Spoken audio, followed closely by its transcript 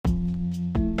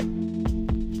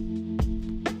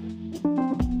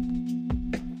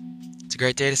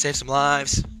great day to save some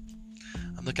lives.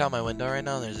 I'm looking out my window right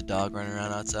now and there's a dog running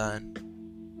around outside.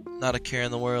 Not a care in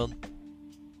the world.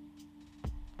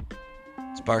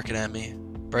 It's barking at me.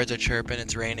 Birds are chirping.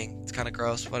 It's raining. It's kind of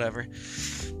gross. Whatever.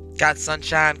 Got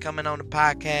Sunshine coming on the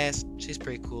podcast. She's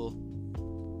pretty cool.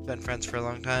 Been friends for a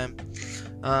long time.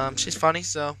 She's funny,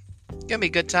 so it's gonna be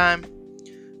a good time.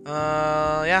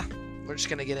 Yeah. We're just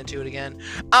gonna get into it again.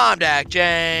 I'm Dak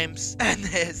James, and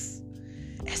this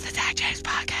is the Dak James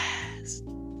Podcast.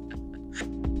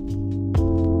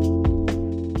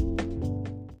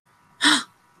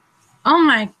 Oh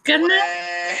my goodness.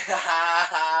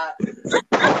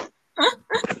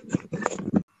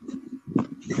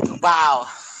 Wow.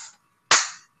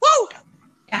 Woo!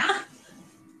 Yeah?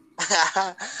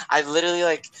 I literally,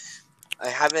 I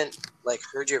haven't,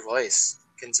 heard your voice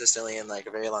consistently in, a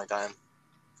very long time.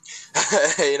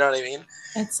 You know what I mean?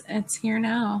 It's here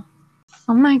now.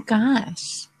 Oh my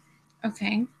gosh.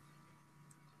 Okay.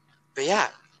 But yeah.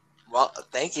 Well,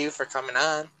 thank you for coming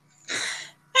on.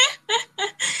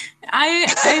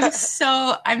 I'm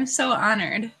so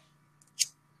honored.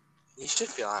 You should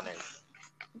feel honored.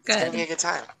 Good. It's gonna be a good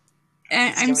time.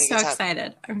 I'm so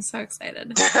excited. I'm so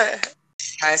excited. Can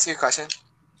I ask you a question?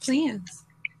 Please.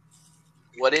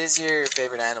 What is your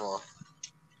favorite animal?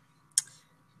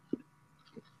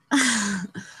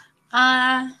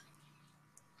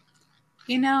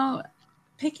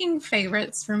 Picking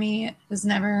favorites for me has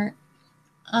never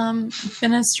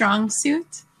been a strong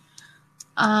suit.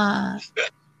 Well,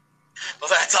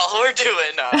 that's all we're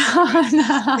doing now.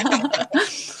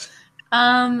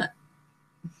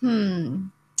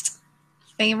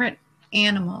 Favorite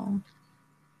animal.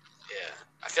 Yeah,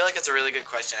 I feel like it's a really good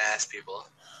question to ask people.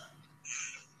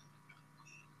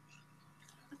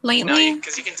 Lately,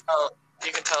 because you can tell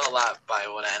a lot by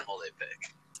what animal they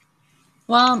pick.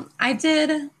 Well, I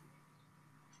did.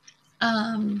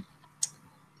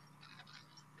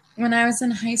 When I was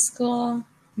in high school,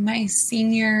 my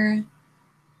senior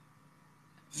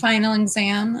final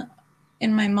exam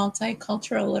in my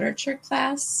multicultural literature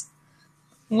class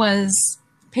was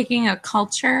picking a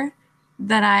culture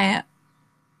that I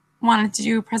wanted to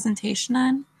do a presentation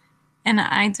on, and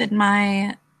I did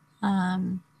my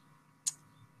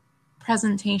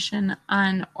presentation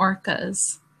on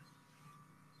orcas.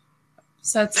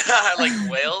 So it's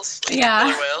like whales. Yeah,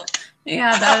 whale?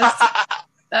 Yeah,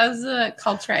 that was the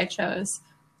culture I chose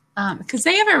because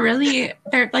they have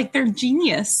they're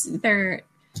genius. They're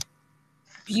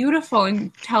beautiful,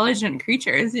 intelligent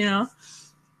creatures, Yeah,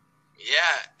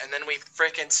 and then we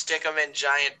frickin' stick them in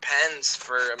giant pens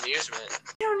for amusement.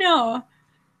 I don't know.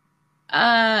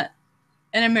 An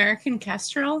American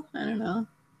kestrel? I don't know.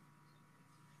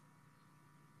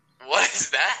 What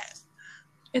is that?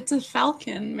 It's a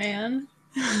falcon, man.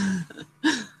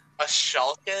 A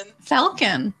shulkin?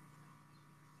 Falcon.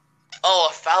 Oh,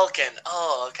 a falcon.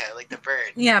 Oh, okay, like the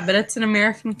bird. Yeah, but it's an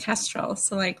American kestrel,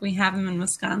 so we have them in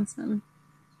Wisconsin.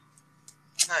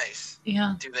 Nice.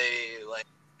 Yeah. Do they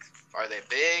are they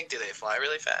big? Do they fly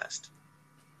really fast?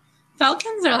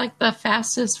 Falcons are the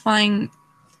fastest flying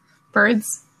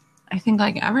birds, I think,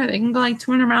 ever. They can go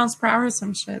 200 miles per hour or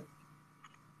some shit.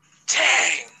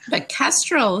 Dang. But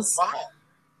kestrels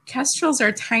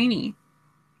are tiny.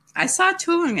 I saw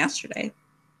 2 of them yesterday.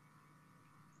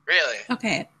 Really?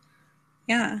 Okay.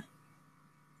 Yeah.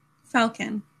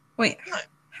 Falcon. Wait. What?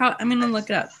 How? I'm gonna look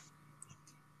it up.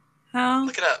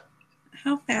 Look it up.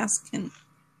 How fast can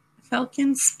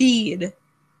Falcon speed?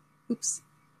 Oops.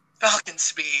 Falcon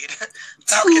speed.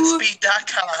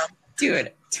 Falconspeed.com.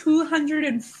 Dude,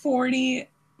 240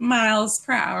 miles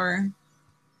per hour.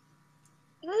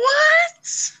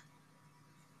 What?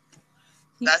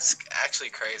 That's actually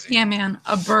crazy. Yeah, man.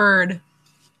 A bird.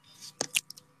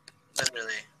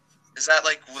 Literally. Is that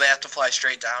they have to fly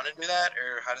straight down and do that,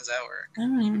 or how does that work? I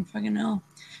don't even fucking know.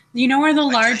 You know where the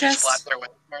largest... They just flap their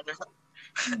wings?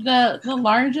 the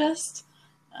largest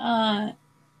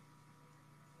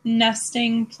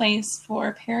nesting place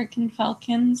for peregrine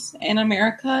falcons in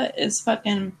America is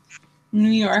fucking New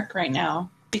York right now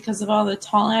because of all the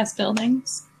tall-ass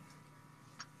buildings.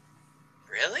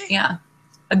 Really? Yeah.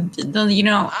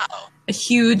 Wow. A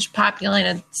huge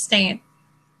populated state.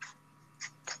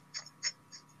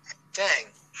 Dang.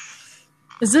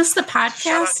 Is this the Shout out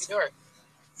podcast? New York.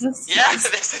 This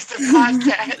is the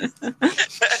podcast.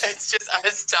 It's just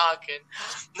us talking.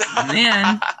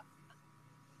 Man.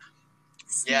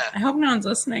 Yeah. I hope no one's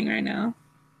listening right now.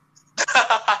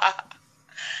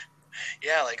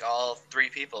 Yeah, all 3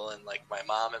 people and my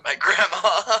mom and my grandma.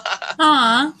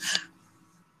 Aw.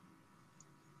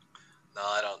 No,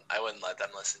 I wouldn't let them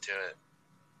listen to it.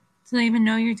 Do they even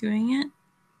know you're doing it?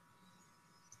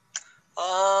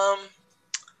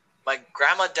 My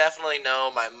grandma definitely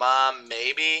know. My mom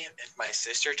maybe, if my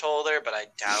sister told her, but I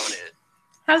doubt it.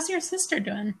 How's your sister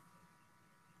doing?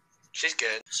 She's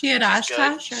good. She at She's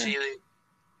good. Oshkosh?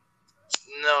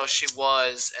 No, she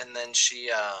was, and then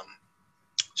she's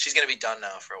gonna be done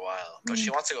now for a while, but she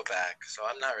wants to go back, so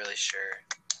I'm not really sure.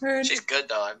 Heard. She's good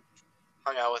though. I've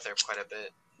hung out with her quite a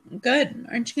bit. Good.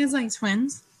 Aren't you guys like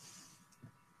twins?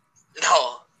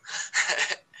 No.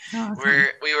 Oh,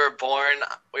 okay. We were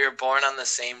born on the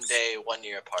same day, 1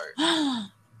 year apart.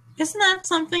 Isn't that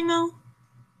something though?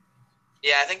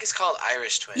 Yeah, I think it's called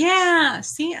Irish twins. Yeah.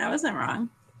 See, I wasn't wrong.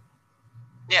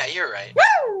 Yeah, you're right.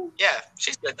 Woo! Yeah,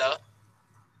 she's good though.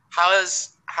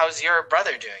 How's your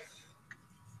brother doing?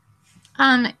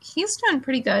 He's doing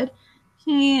pretty good.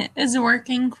 He is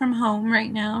working from home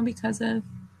right now because of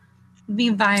the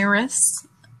virus.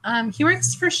 He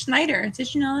works for Schneider.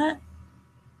 Did you know that?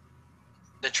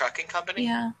 The trucking company?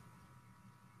 Yeah.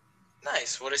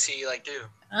 Nice. What does he do?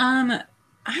 I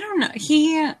don't know.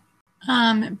 He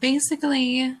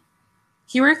basically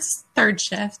he works third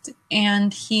shift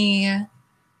and he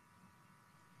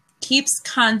keeps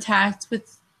contact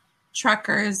with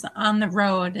truckers on the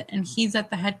road, and he's at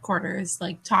the headquarters,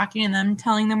 talking to them,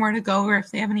 telling them where to go, or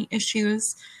if they have any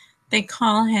issues, they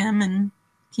call him and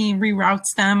he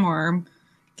reroutes them or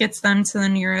gets them to the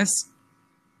nearest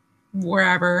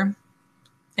wherever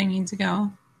they need to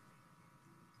go.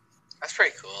 That's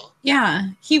pretty cool. Yeah,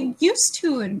 he used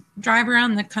to drive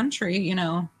around the country,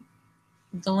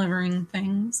 delivering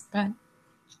things, but...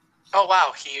 Oh,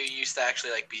 wow. He used to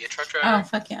actually, be a truck driver? Oh,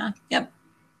 fuck yeah. Yep.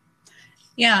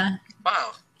 Yeah.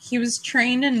 Wow. He was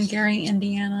trained in Gary,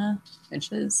 Indiana,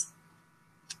 which is...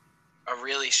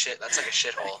 That's like a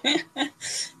shithole.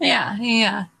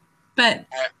 Yeah. But...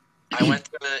 I went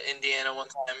to Indiana one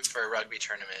time for a rugby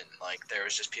tournament, and, there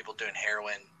was just people doing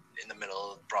heroin in the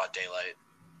middle of broad daylight.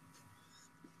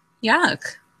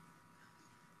 Yuck.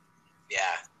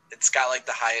 Yeah. It's got,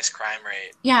 the highest crime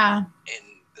rate Yeah.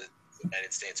 in the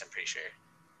United States, I'm pretty sure.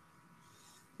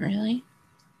 Really?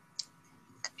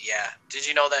 Yeah. Did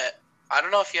you know that? I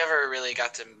don't know if you ever really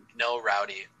got to know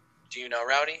Rowdy. Do you know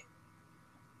Rowdy?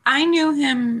 I knew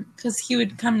him because he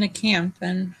would come to camp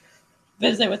and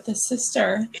visit with his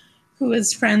sister, who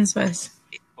was friends with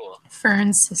Cool.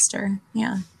 Fern's sister.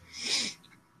 Yeah.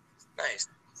 Nice.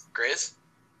 Grizz?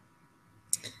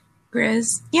 Grizz.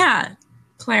 Yeah.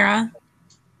 Clara.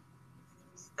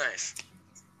 Nice.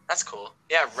 That's cool.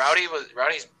 Yeah,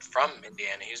 Rowdy's from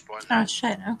Indiana. He was born there. Oh,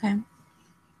 shit. Okay.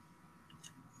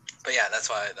 But yeah, that's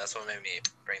what made me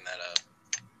bring that up.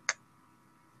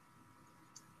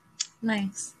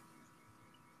 Nice.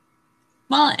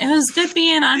 Well, it was good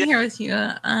being on here with you.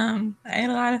 I had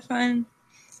a lot of fun.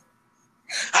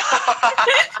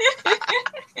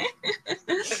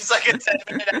 It's like a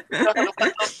 10-minute episode.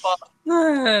 What the fuck?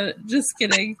 Just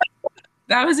kidding.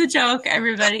 That was a joke,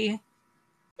 everybody.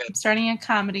 I'm starting a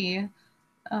comedy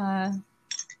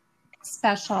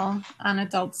special on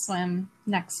Adult Swim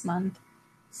next month.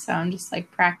 So I'm just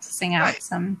practicing out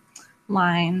some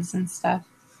lines and stuff.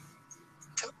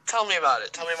 Tell me about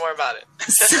it. Tell me more about it.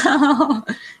 So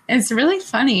it's really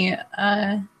funny.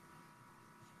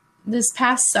 This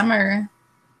past summer,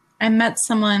 I met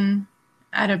someone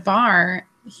at a bar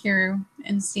here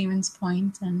in Stevens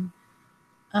Point, and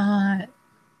I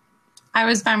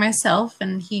was by myself,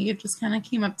 and he just kind of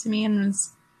came up to me and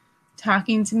was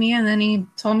talking to me, and then he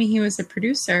told me he was a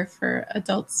producer for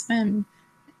Adult Swim,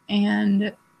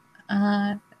 and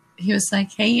he was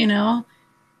like, hey,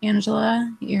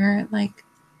 Angela, you're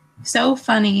so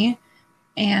funny,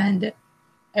 and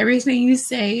everything you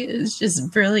say is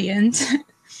just brilliant.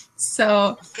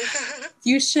 So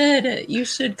you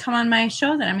should come on my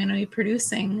show that I'm going to be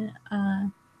producing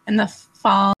in the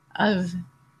fall of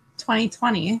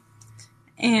 2020,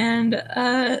 and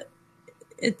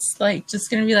it's just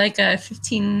going to be a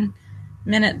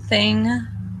 15-minute thing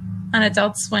on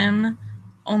Adult Swim,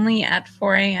 only at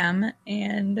 4 a.m.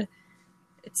 and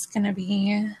it's going to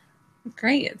be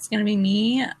great. It's going to be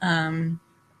me,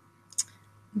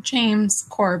 James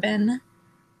Corbin,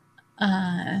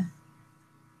 nice.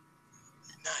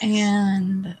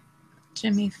 and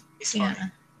Jimmy. He's yeah,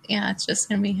 funny. Yeah, it's just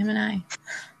going to be him and I.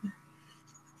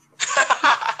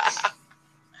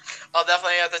 I'll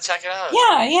definitely have to check it out.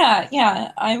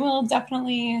 Yeah. I will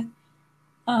definitely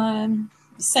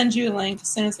send you a link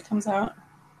as soon as it comes out.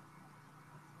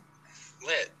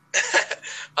 Lit.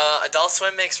 Adult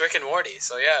Swim makes Rick and Morty,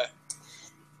 so yeah.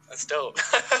 That's dope.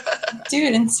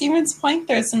 Dude, in Stevens Point,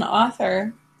 there's an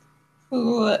author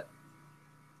who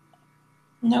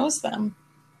knows them.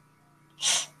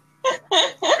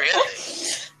 Really?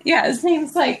 Yeah, his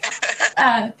name's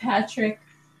Patrick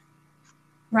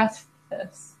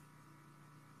Rothfuss.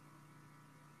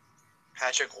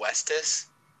 Patrick Westis?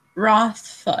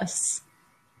 Rothfuss.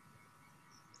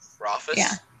 Rothfuss?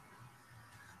 Yeah.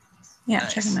 Yeah,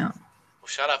 Nice. check him out. Well,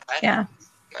 shut up, Patrick. Yeah.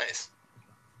 Nice.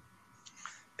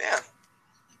 Yeah.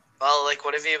 Well, like,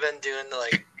 what have you been doing to,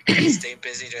 like, stay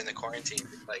busy during the quarantine?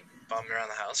 Like, bumming around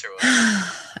the house or what?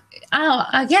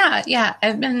 Yeah.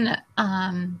 I've been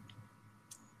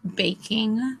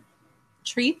baking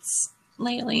treats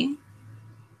lately.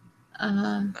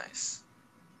 Nice.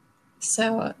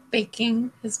 So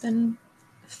baking has been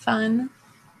fun.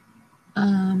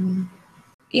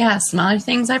 Yeah, some other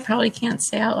things I probably can't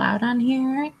say out loud on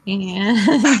here. And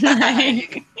you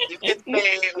can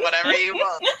say whatever you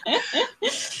want.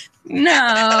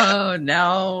 No.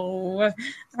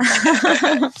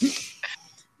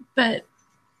 But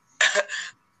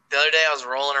the other day I was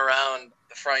rolling around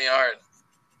the front yard.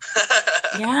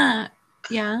 Yeah,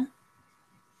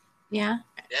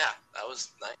 that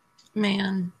was nice.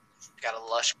 man. Got a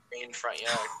lush green front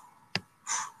yard.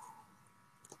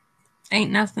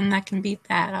 Ain't nothing that can beat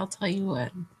that, I'll tell you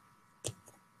what.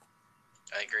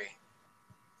 I agree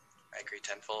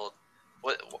tenfold.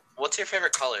 What's your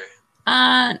favorite color?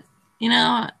 You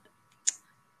know,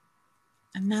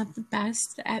 I'm not the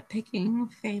best at picking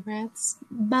favorites,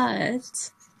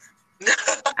 but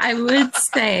I would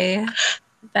say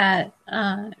that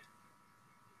I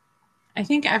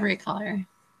think every color.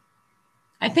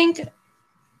 I think.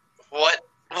 What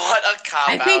a cop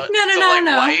I think out.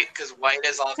 no. White, because white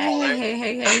is all color.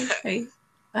 Hey.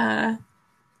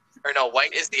 Or no,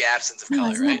 white is the absence of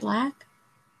color, isn't right? it black?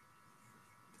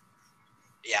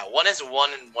 Yeah, one is one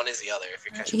and one is the other. If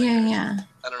you're catching my Yeah. drift.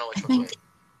 I don't know which one's which.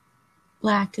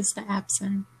 Black is the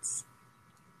absence.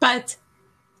 But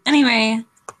anyway,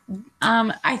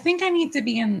 I think I need to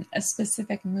be in a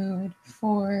specific mood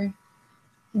for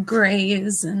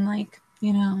grays and, like,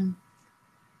 you know,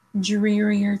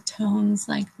 drearier tones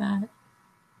like that.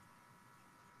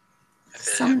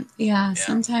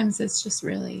 Sometimes it's just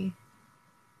really,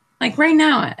 like, right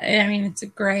now, I mean, it's a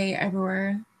gray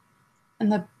everywhere,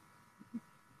 and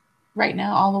right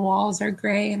now all the walls are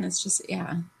gray, and it's just,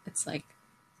 it's like,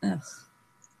 ugh.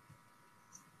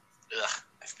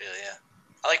 I feel ya.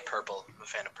 I like purple. I'm a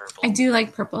fan of purple. I do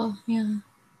like purple, yeah.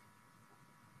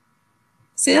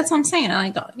 See, that's what I'm saying. I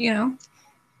like, you know.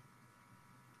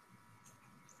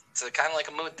 It's kind of like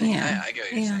a mood thing. Yeah. I get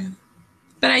what you're saying.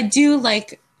 But I do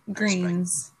like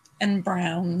greens and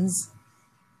browns.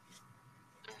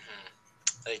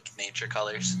 Mm-hmm. Like nature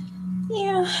colors.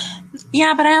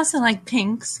 Yeah, but I also like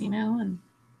pinks, you know, and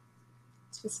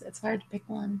it's hard to pick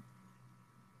one.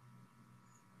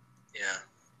 Yeah,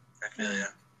 I feel ya.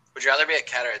 Would you rather be a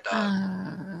cat or a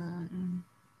dog?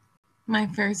 My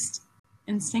first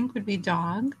instinct would be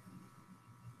dog.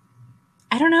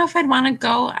 I don't know if I'd want to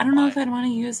go. I don't know if I'd want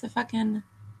to use the fucking,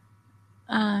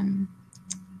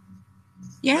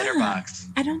 litter box.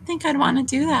 I don't think I'd want to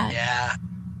do that.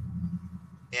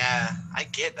 Yeah, I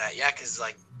get that. Yeah, because,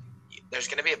 like, there's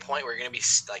going to be a point where you're going to be,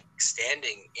 like,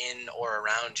 standing in or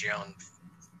around your own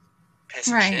piss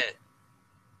and shit.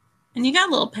 And you got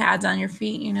little pads on your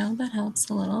feet, you know, that helps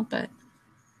a little, but.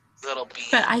 Little beans.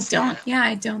 But I don't,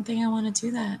 I don't think I want to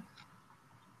do that.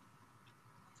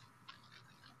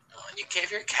 If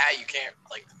you're a cat, you can't,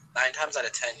 like, 9 times out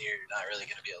of 10, you're not really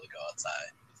going to be able to go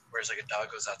outside. Whereas, like, a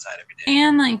dog goes outside every day.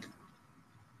 And, like,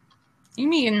 you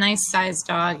need a nice sized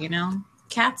dog, you know?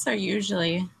 Cats are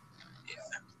usually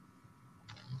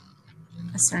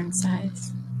a certain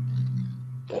size.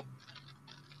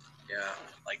 Yeah,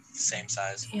 like, the same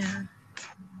size. Yeah.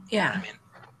 You know what I mean?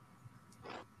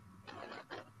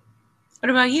 What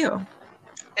about you?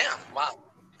 Yeah, wow.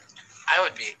 I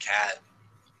would be a cat.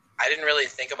 I didn't really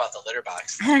think about the litter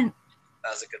box. That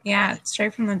was a good point. Yeah,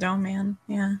 straight from the dome, man.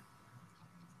 Yeah.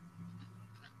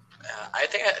 I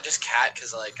think I just cat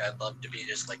because, like, I'd love to be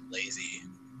just, like, lazy.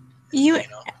 You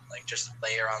know, like, just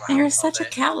lay around the house. You're such a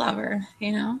cat lover,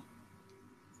 you know?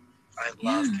 I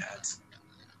love cats.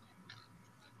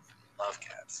 Love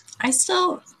cats. I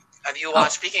still... Have you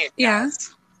watched... Speaking of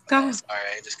cats... Go ahead. Sorry,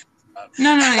 I just...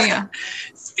 No, yeah.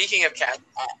 Speaking of cats...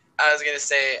 I was going to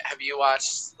say, have you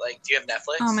watched, like, do you have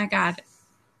Netflix? Oh, my God.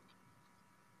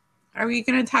 Are we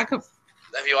going to talk about...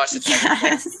 Have you watched it?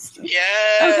 Yes. Yeah.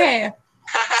 Okay.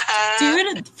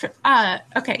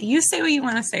 Okay, you say what you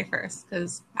want to say first,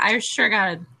 because I sure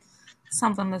got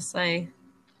something to say.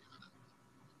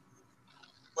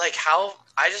 Like, how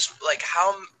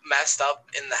messed up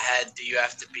in the head do you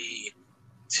have to be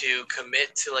to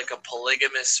commit to, like, a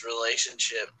polygamous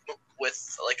relationship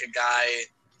with, like, a guy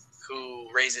who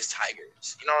raises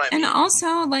tigers? You know what I mean? And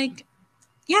also, like,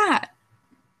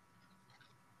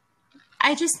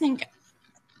 I just think,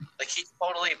 Like, he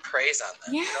totally preys on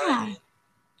them. yeah. You know what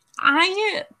I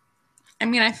mean? I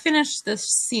mean, I finished this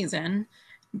season,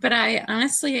 but I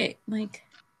honestly, like,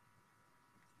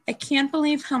 I can't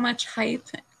believe how much hype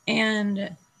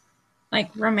and,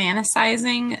 like,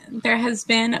 romanticizing there has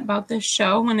been about this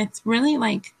show when it's really,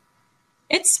 like,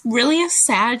 it's really a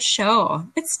sad show.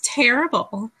 It's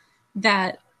terrible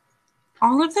that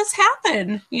all of this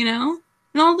happened, you know?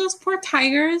 And all those poor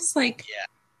tigers, like, Yeah.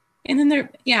 and then they're,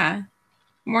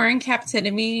 more in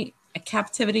captivity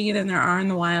than there are in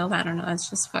the wild. I don't know. It's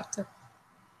just fucked up.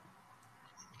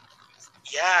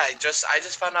 Yeah, I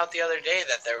just found out the other day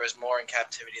that there was more in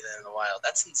captivity than in the wild.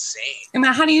 That's insane. I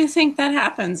mean, how do you think that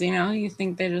happens? You know, you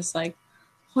think they're just like,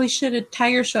 holy shit, a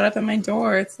tiger showed up at my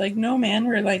door. It's like, no, man,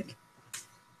 we're like,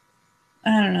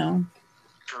 I don't know.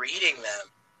 Breeding them,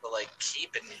 but like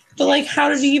keeping. But like, how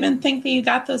did you even think that you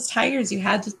got those tigers? You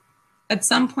had to, at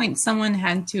some point, someone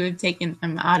had to have taken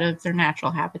them out of their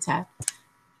natural habitat.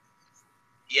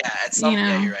 Yeah,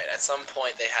 yeah, you're right. At some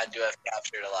point, they had to have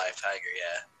captured a live tiger.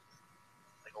 Yeah,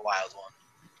 like a wild one.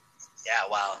 Yeah,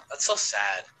 wow, that's so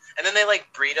sad. And then they like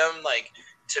breed them like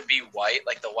to be white.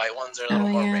 Like the white ones are a little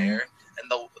more rare,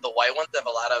 and the white ones have a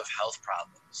lot of health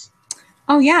problems.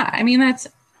 Oh yeah, I mean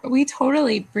we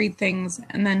totally breed things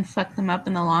and then fuck them up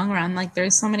in the long run. Like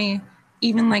there's so many,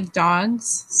 even like dogs,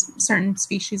 certain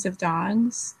species of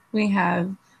dogs we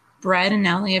have bred and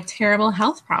now they have terrible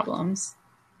health problems.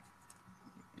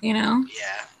 You know?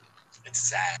 Yeah, it's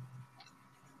sad.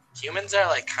 Humans are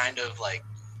like kind of like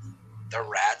the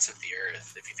rats of the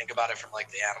earth. If you think about it from like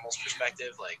the animal's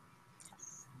perspective, like.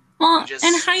 Well,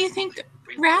 and how do you think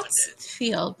rats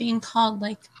feel being called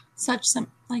like such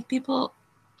some like people?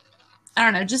 I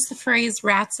don't know, just the phrase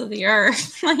 "rats of the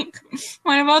earth." Like,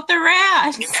 what about the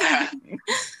rats? Yeah.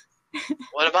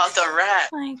 What about the rat?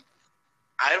 Like,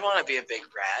 I'd want to be a big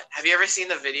rat. Have you ever seen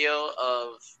the video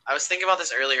of? I was thinking about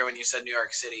this earlier when you said New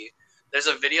York City. There's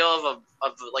a video of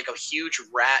like a huge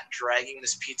rat dragging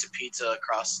this pizza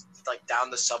across like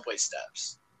down the subway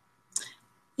steps.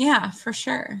 Yeah, for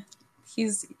sure.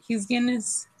 He's getting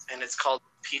his. And it's called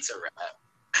Pizza Rat.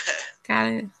 Got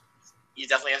it. You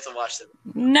definitely have to watch it.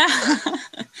 No.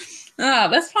 Oh,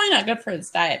 that's probably not good for his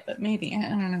diet, but maybe. I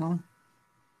don't know.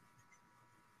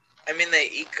 I mean, they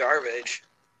eat garbage.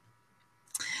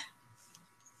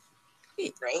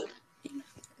 Right?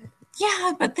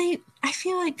 Yeah, but I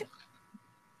feel like.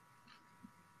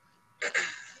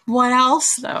 What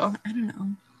else, though? I don't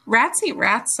know. Rats eat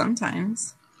rats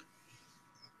sometimes.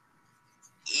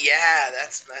 Yeah,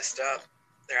 that's messed up.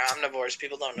 They're omnivores.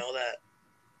 People don't know that.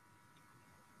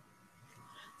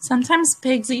 Sometimes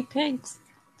pigs eat pigs.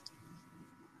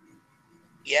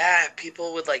 Yeah,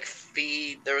 people would like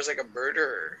feed. There was like a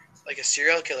murderer, like a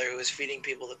serial killer who was feeding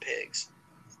people the pigs.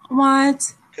 What?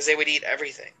 Because they would eat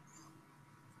everything.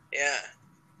 Yeah.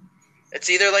 It's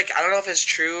either like, I don't know if it's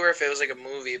true or if it was like a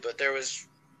movie, but there was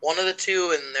one of the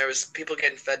two and there was people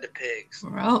getting fed to pigs.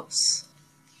 Gross.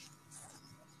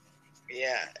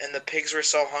 Yeah, and the pigs were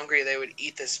so hungry they'd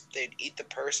eat the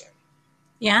person.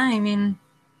 Yeah, I mean,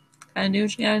 gotta do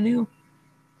what you gotta do.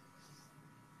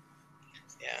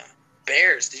 Yeah.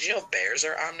 Bears. Did you know bears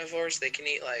are omnivores? They can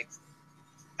eat like,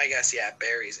 I guess, yeah,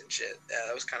 berries and shit. Yeah,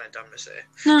 that was kind of dumb to say.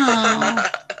 No.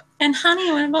 And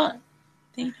honey, what about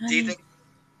honey? Do you think?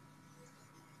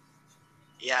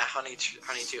 Yeah, honey too.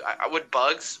 Would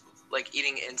bugs, like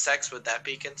eating insects, would that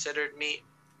be considered meat?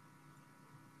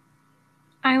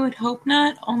 I would hope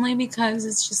not, only because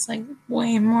it's just like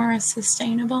way more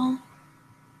sustainable.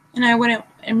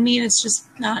 And meat is just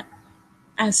not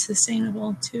as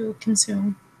sustainable to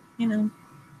consume, you know.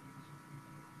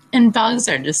 And bugs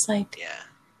are just like,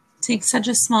 take such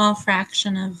a small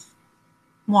fraction of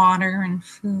water and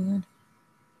food.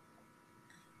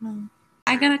 Well,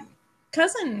 I got a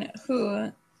cousin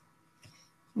who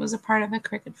was a part of a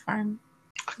cricket farm.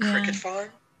 A cricket farm?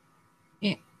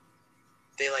 Yeah.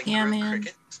 They like grow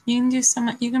crickets? You can do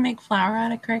you can make flour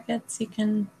out of crickets. You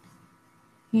can,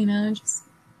 just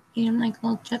eat them like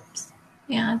little chips.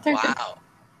 Yeah, they're good. Wow.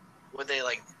 Would they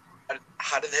like,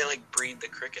 how do they like breed the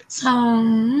crickets?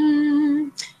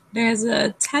 There's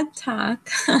a TED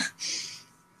Talk.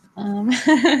 No.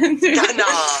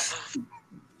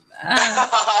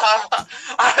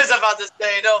 I was about to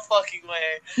say, no fucking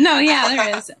way. No, yeah,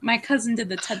 there is. My cousin did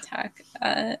the TED Talk.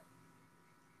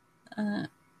 On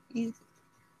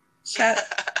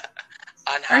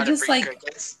how to just breed like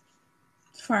crickets?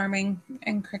 Farming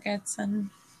and crickets and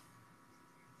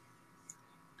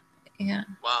yeah.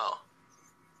 Wow.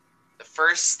 The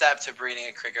first step to breeding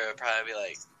a cricket would probably be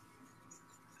like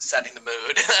setting the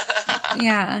mood.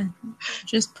 Yeah.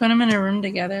 Just put them in a room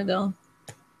together. They'll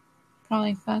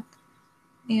probably fuck.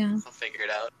 Yeah. I'll figure it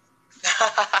out.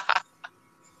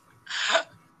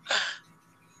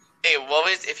 Hey, what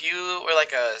was if you were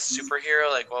like a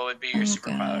superhero? Like, what would be your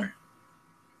superpower?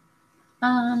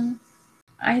 God.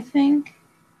 I think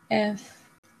if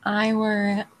I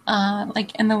were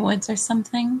like in the woods or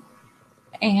something,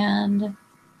 and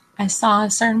I saw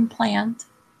a certain plant,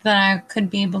 that I could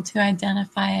be able to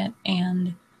identify it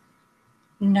and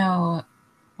know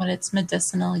what its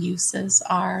medicinal uses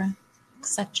are,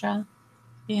 etc.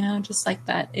 You know, just like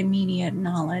that immediate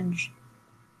knowledge.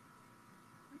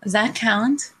 Does that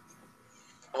count?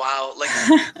 Wow, like,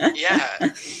 yeah.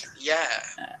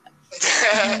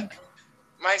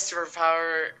 My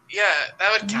superpower, yeah,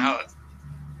 that would count.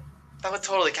 That would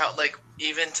totally count. Like,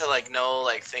 even to, like, know,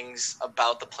 like, things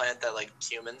about the plant that, like,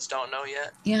 humans don't know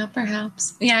yet. Yeah,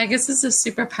 perhaps. Yeah, I guess it's a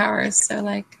superpower, so,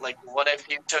 like... Like, what if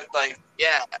you took, like,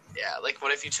 like,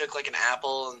 what if you took, like, an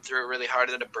apple and threw it really hard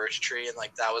at a birch tree and,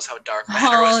 like, that was how dark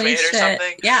matter was made or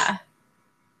something? Yeah.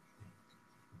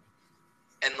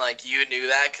 And, like, you knew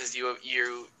that because you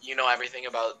know everything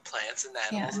about plants and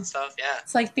animals and stuff. Yeah.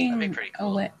 It's like being pretty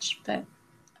cool. a witch, but...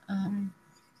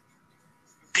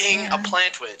 being a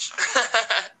plant witch.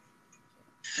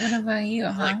 What about you,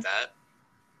 I like that.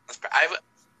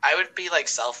 I would be, like,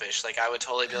 selfish. Like, I would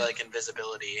totally be, like,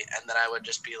 invisibility, and then I would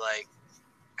just be, like,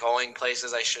 going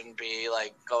places I shouldn't be,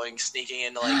 like, sneaking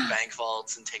into, like, bank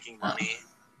vaults and taking money.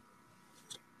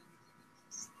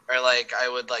 Or, like, I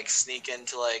would, like, sneak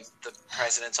into, like, the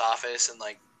president's office and,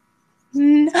 like,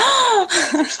 no!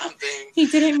 or something. He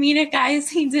didn't mean it, guys.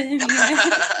 He didn't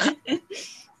mean it.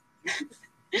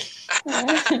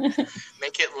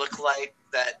 Make it look like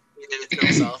that he did it to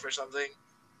himself or something.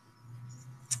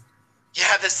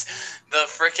 Yeah, the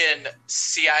frickin'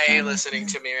 CIA listening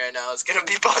to me right now is gonna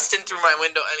be busting through my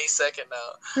window any second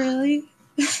now. Really?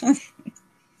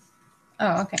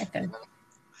 Oh, okay, good.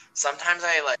 Sometimes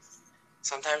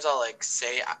I'll like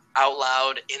say out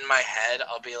loud in my head,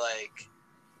 I'll be like,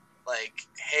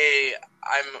 hey,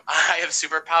 I have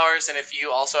superpowers, and if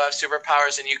you also have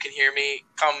superpowers and you can hear me,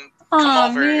 come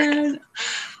over. Man.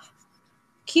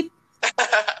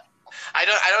 I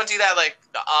don't do that like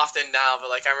often now, but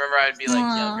like I remember I'd be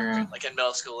like younger, like in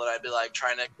middle school, and I'd be like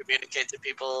trying to communicate to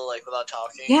people like without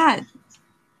talking. Yeah.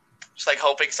 Just like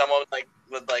hoping someone like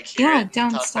would like hear it and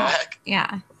don't talk stop. back.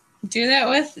 Yeah. Do that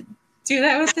with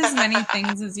as many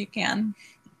things as you can.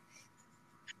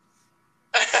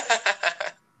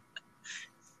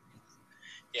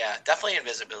 Yeah, definitely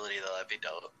invisibility though. That'd be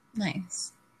dope.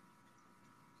 Nice.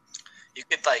 You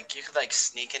could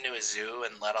sneak into a zoo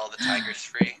and let all the tigers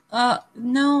free.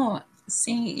 No.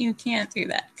 See, you can't do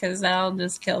that because that'll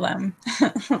just kill them.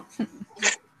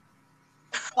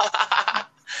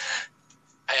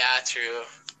 Yeah, true.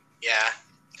 Yeah.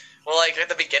 Well, like at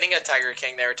the beginning of Tiger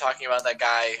King, they were talking about that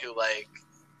guy who like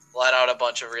let out a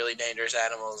bunch of really dangerous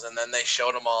animals, and then they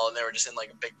showed them all, and they were just in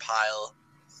like a big pile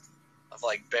of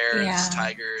like bears,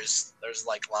 tigers. There's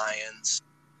like lions.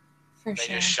 They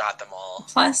just shot them all.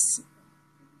 Plus,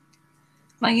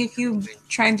 like if you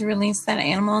tried to release that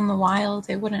animal in the wild,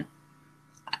 you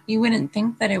wouldn't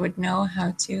think that it would know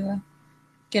how to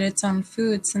get its own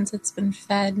food since it's been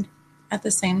fed at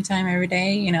the same time every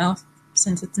day, you know,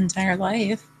 since its entire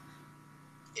life.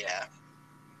 Yeah.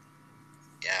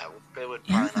 Yeah, it would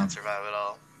probably not survive at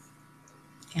all.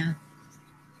 Yeah.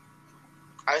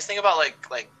 I was thinking about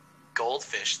like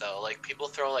goldfish though. Like people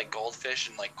throw like goldfish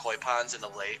in like koi ponds into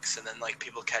lakes, and then like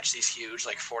people catch these huge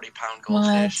like 40-pound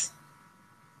goldfish. What?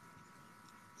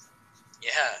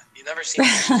 Yeah, you never seen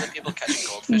pictures of people catching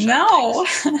goldfish. No.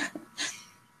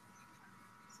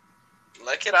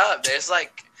 Look it up. There's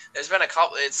been a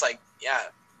couple. It's like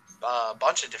a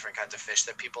bunch of different kinds of fish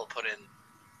that people put in,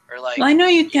 or like. Well, I know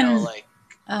you can.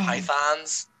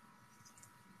 Pythons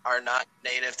are not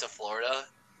native to Florida,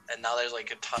 and now there's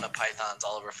like a ton of pythons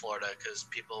all over Florida because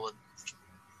people would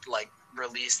like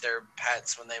release their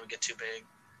pets when they would get too big.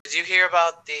 Did you hear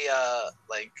about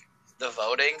the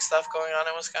voting stuff going on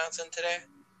in Wisconsin today?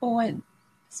 What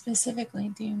specifically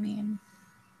do you mean?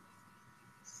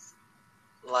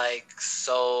 Like,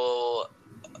 so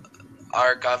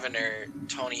our governor,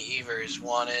 Tony Evers,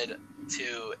 wanted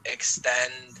to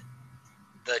extend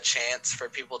the chance for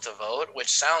people to vote, which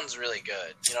sounds really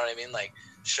good. You know what I mean? Like,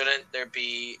 shouldn't there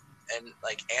be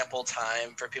ample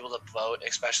time for people to vote,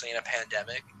 especially in a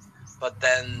pandemic? But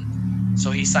then, so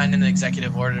he signed an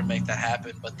executive order to make that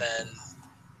happen, but then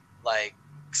like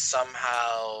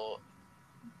somehow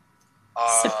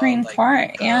Supreme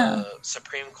Court,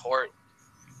 Supreme Court,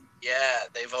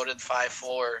 they voted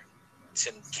 5-4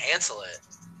 to cancel it.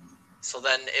 So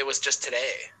then it was just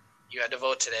today. You had to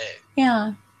vote today.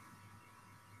 Yeah.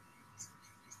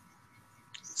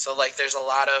 So, like, there's a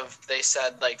lot of, they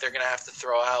said, like, they're going to have to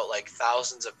throw out, like,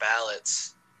 thousands of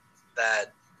ballots that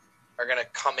are going to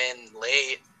come in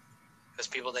late because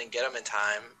people didn't get them in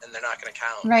time, and they're not going to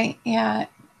count. Right, yeah.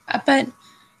 But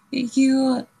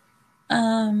you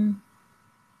can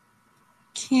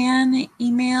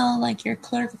email, like, your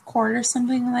clerk of court or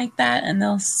something like that, and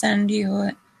they'll send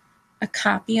you a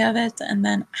copy of it, and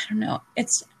then, I don't know,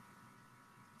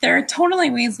 there are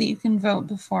totally ways that you can vote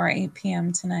before 8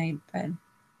 p.m. tonight, but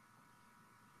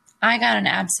I got an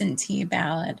absentee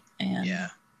ballot and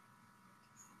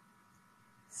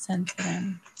sent it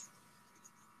in.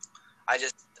 I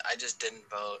just didn't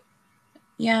vote.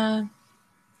 Yeah.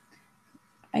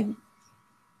 Is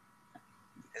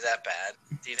that bad?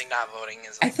 Do you think not voting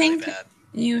is I think really bad?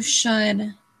 You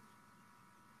should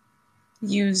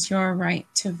use your right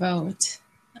to vote.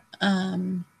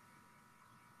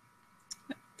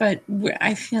 But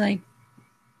I feel like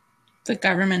the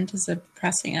government is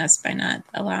oppressing us by not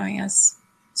allowing us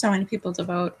so many people to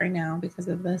vote right now because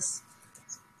of this.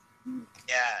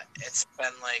 Yeah, it's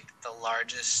been like the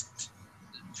largest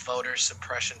voter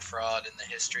suppression fraud in the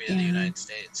history of the United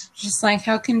States. Just like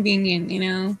how convenient,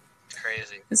 It's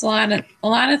crazy. There's a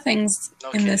lot of things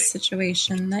in this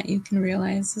situation that you can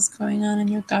realize is going on in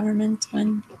your government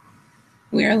when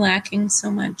we are lacking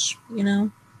so much,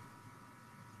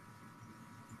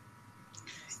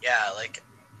 Yeah, like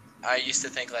I used to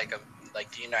think like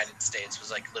the United States was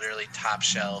like literally top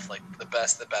shelf, like the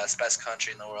best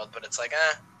country in the world, but it's like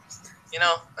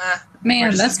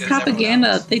man, that's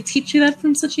propaganda. They teach you that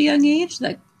from such a young age,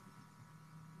 that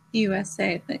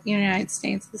USA, the United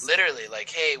States is literally like,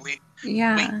 hey, we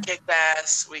kicked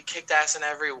ass in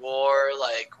every war,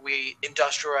 like we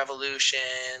industrial revolution,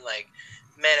 like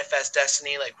manifest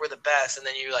destiny, like we're the best, and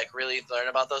then you like really learn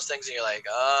about those things and you're like,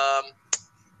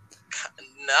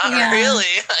 not really.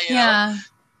 you know?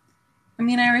 I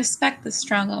mean, I respect the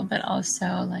struggle, but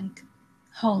also like,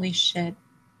 holy shit.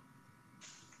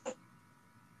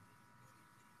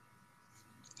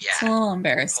 Yeah. It's a little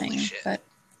embarrassing, but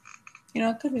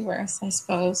it could be worse, I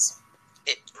suppose.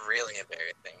 It's really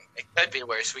embarrassing. It could be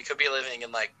worse. We could be living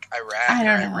in like Iraq. I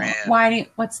don't know. Iran.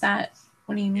 What's that?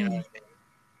 What do you mean? You know what I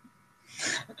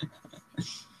mean?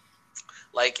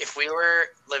 Like if we were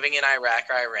living in Iraq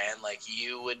or Iran, like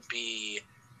you would be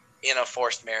in a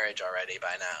forced marriage already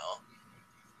by now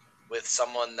with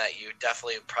someone that you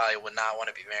definitely probably would not want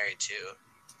to be married to.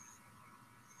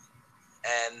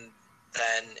 And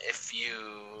then if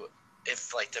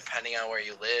like depending on where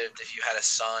you lived, if you had a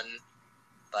son,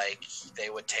 like they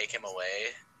would take him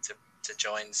away to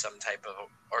join some type of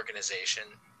organization.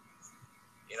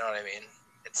 You know what I mean?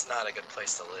 It's not a good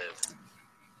place to live.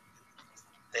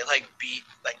 They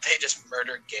they just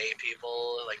murdered gay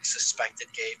people, like suspected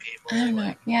gay people. I don't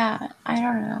know. Yeah, I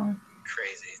don't know.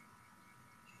 Crazy.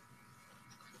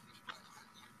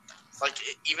 Like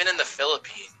even in the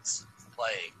Philippines,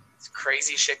 like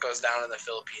crazy shit goes down in the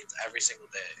Philippines every single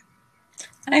day.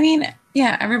 I mean,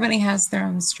 yeah, everybody has their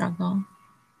own struggle.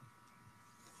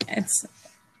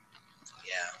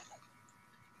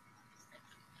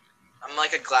 I'm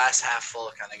like a glass half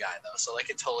full kind of guy though, so like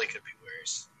it totally could be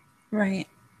worse. Right.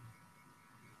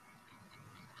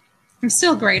 I'm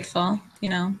still grateful,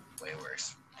 Way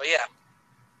worse. But yeah.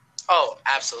 Oh,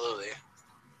 absolutely.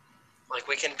 Like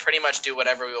we can pretty much do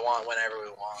whatever we want whenever we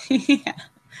want.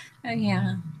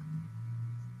 Yeah.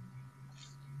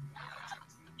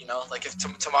 Like if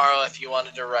tomorrow if you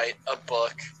wanted to write a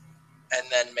book and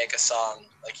then make a song,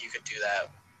 like you could do that.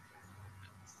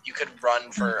 You could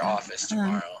run for office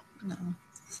tomorrow. No.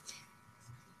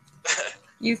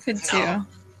 You could too.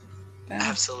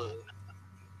 Absolutely.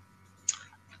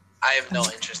 I have no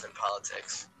interest in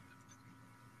politics.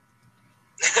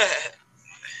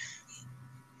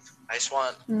 I just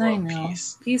want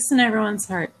peace. Peace in everyone's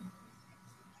heart.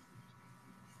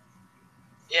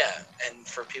 Yeah, and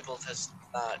for people to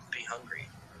not be hungry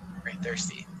or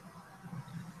thirsty.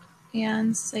 Yeah,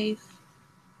 and safe.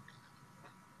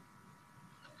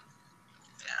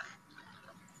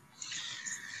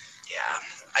 Yeah,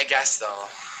 I guess though.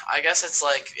 I guess it's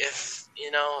like if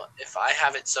I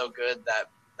have it so good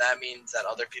that means that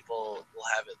other people will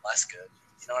have it less good.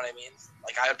 You know what I mean?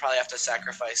 Like I would probably have to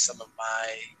sacrifice some of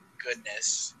my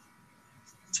goodness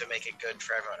to make it good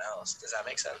for everyone else. Does that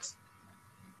make sense?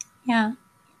 Yeah.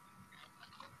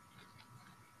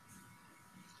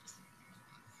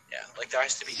 Yeah, like there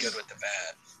has to be good with the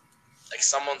bad. Like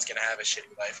someone's gonna have a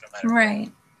shitty life no matter what.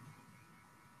 Right.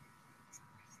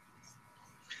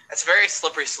 It's a very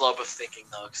slippery slope of thinking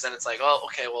though, because then it's like, oh,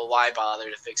 okay, well, why bother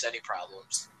to fix any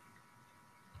problems?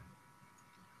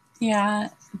 Yeah,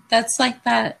 that's like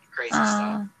that crazy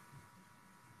stuff.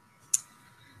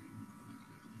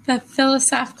 the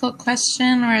philosophical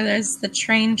question where there's the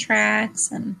train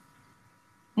tracks and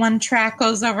one track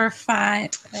goes over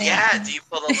 5. Yeah, do you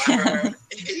pull the lever?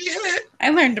 I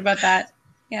learned about that.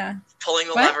 Yeah. Pulling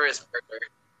the lever is murder.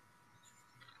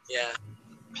 Yeah.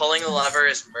 Pulling the lever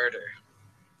is murder.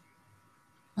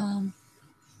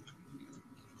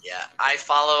 Yeah, I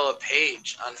follow a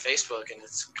page on Facebook, and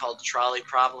it's called Trolley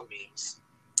Problem Memes.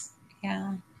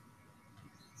 Yeah.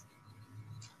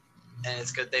 And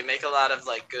it's good. They make a lot of,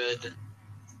 like, good,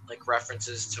 like,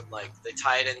 references to, like, they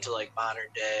tie it into, like, modern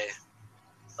day.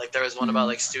 Like, there was one about,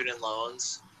 like, student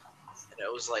loans, and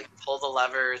it was, like, pull the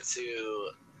lever to,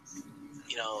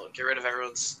 you know, get rid of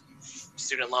everyone's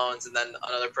student loans, and then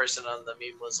another person on the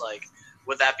meme was like,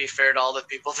 would that be fair to all the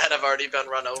people that have already been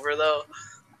run over, though?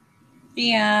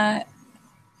 Yeah.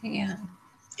 Yeah.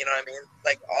 You know what I mean?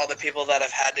 Like, all the people that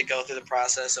have had to go through the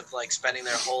process of, like, spending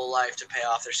their whole life to pay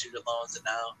off their student loans, and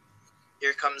now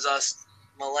here comes us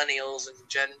millennials and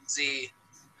Gen Z,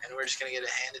 and we're just going to get it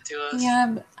handed to us?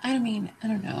 Yeah, but I mean, I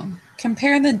don't know.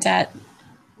 Compare the debt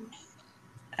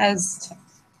as...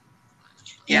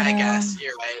 Yeah, I guess.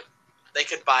 You're right. They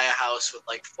could buy a house with,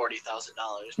 like,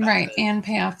 $40,000. Right, and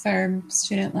pay off their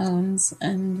student loans,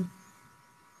 and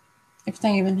if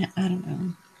they even... I don't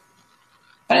know.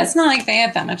 But it's not like they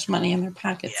have that much money in their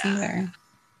pockets either.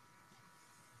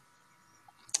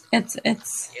 It's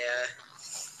Yeah.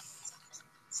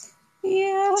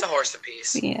 Yeah. It's a horse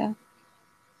apiece. Yeah.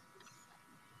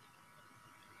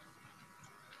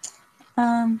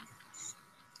 Yeah.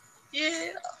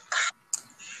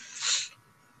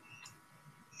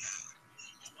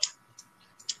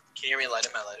 Can you hear me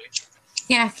lighting my lighter?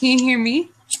 Yeah, can you hear me?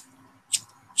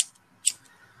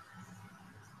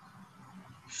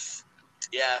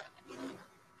 Yeah.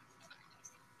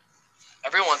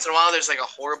 Every once in a while, there's like a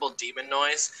horrible demon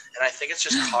noise, and I think it's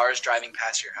just cars driving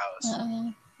past your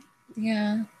house.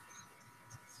 Yeah.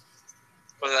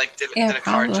 Or like, did a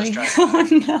car probably. just drive? Oh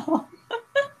no.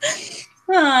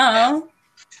 Oh.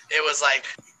 It was like.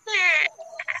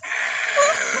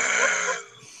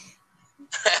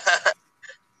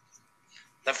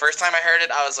 The first time I heard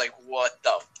it, I was like, "What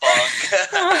the fuck?"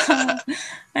 Oh,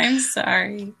 I'm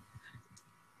sorry.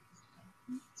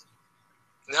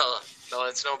 No,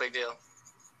 it's no big deal.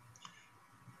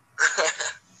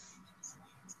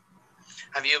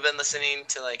 Have you been listening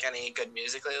to like any good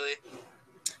music lately?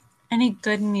 Any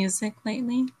good music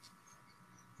lately?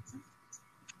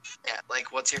 Yeah,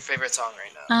 like what's your favorite song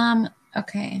right now?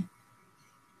 Okay.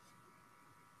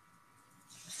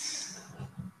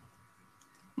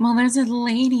 Well, there's a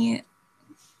lady,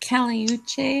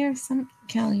 Caliuche or some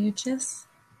Caliuchis.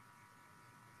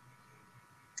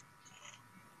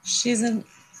 She's a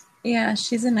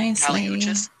nice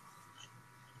lady.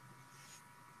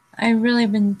 I've really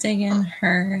been digging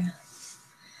her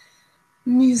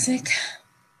music.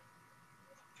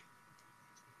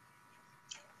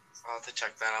 I'll have to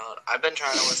check that out. I've been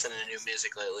trying to listen to new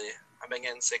music lately. I've been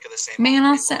getting sick of the same. Man,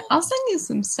 I'll send you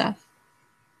some stuff.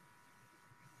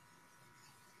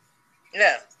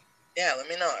 Yeah, let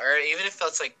me know. Or even if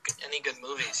that's like any good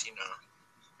movies, you know.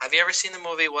 Have you ever seen the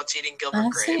movie What's Eating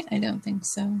Gilbert Grape? I don't think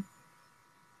so.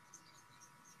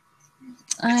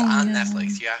 It's on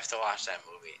Netflix. You have to watch that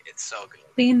movie. It's so good.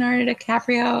 Leonardo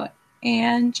DiCaprio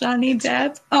and Johnny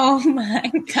Depp. Oh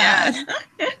my god.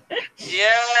 Yeah.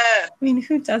 I mean,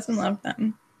 who doesn't love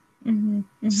them? Mm-hmm,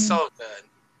 mm-hmm. So good.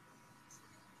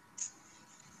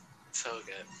 So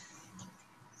good.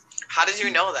 How did you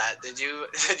know that? Did you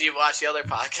watch the other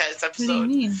podcast episode? What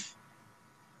do you mean?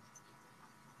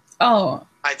 Oh.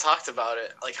 I talked about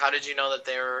it. Like, how did you know that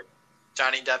they were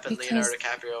Johnny Depp and Leonardo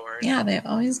DiCaprio were? Yeah, they've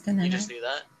always been in it. You just knew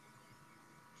that?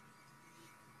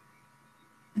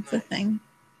 It's a thing.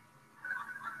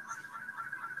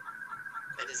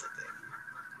 It is a thing.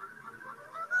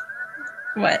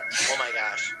 What? Oh my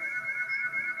gosh.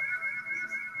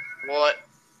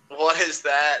 What is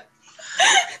that?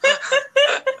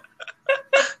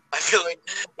 I feel like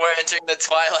we're entering the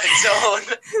Twilight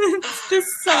Zone. It's the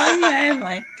song that I'm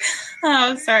like,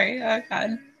 oh, sorry. Oh,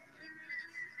 God.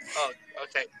 Oh,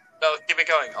 okay. No, keep it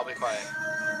going. I'll be quiet.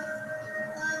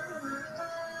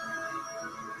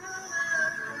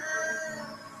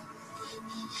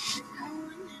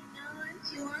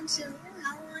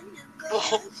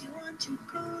 Oh.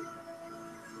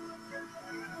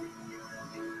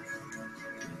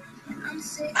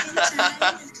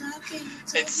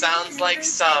 It sounds like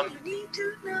some...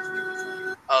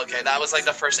 Okay, that was like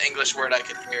the first English word I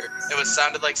could hear. It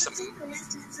sounded like some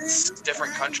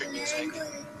different country music.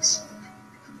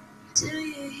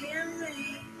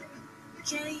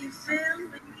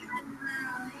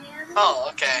 Oh,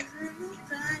 okay.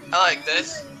 I like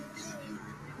this.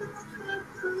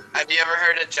 Have you ever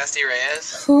heard of Jesse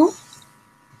Reyes? Who?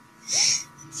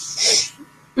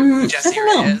 Jesse I don't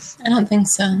know. Reyes. I don't think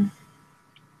so.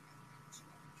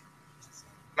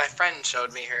 My friend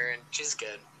showed me her, and she's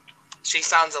good. She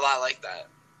sounds a lot like that.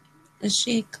 Is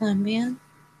she Colombian?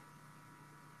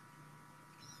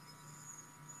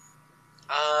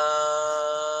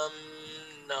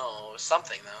 No,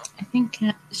 something though. I think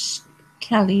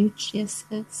Caluchius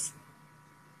is.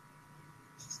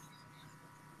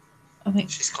 Okay.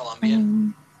 She's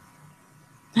Colombian.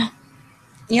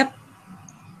 Yep.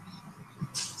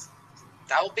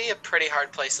 That would be a pretty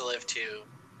hard place to live too,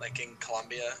 like in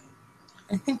Colombia.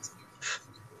 I think.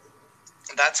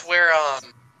 That's where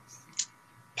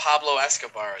Pablo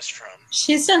Escobar is from.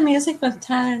 She's done music with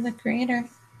Tyler, the Creator.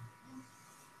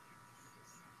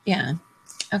 Yeah.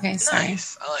 Okay, sorry.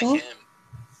 Nice. I like Who? him.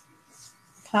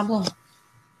 Pablo.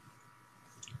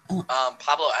 Oh.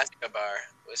 Pablo Escobar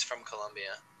was from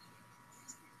Colombia.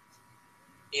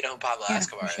 You know who Pablo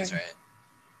Escobar sure. is, right?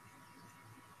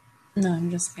 No, I'm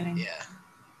just kidding. Yeah.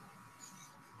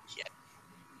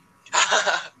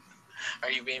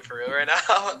 Are you being for real right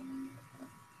now?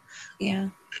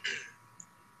 Yeah.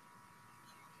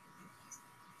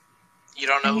 You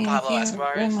don't know who Pablo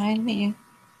Escobar is? Remind me.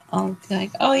 I'll be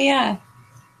like, oh yeah.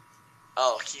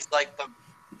 Oh, he's like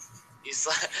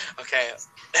okay.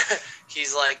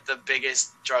 He's like the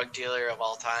biggest drug dealer of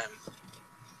all time.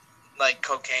 Like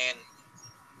cocaine.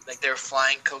 Like they're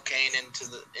flying cocaine into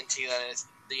the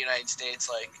United States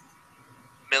like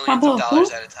millions of dollars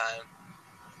at a time.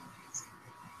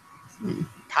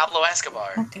 Pablo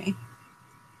Escobar. Okay.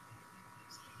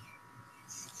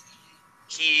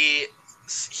 He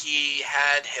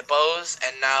had hippos,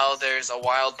 and now there's a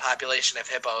wild population of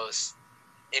hippos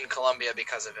in Colombia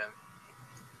because of him.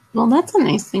 Well, that's a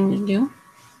nice thing to do.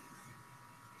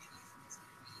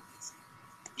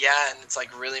 Yeah, and it's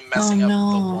like really messing up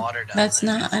the water down That's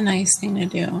there. not a nice thing to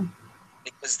do.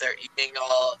 Because they're eating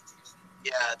all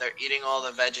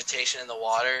the vegetation in the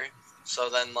water, so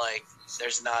then like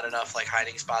there's not enough like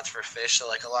hiding spots for fish, so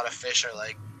like a lot of fish are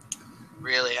like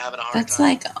really having a hard time. That's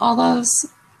like all those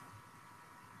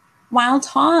wild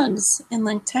hogs in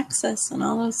like Texas and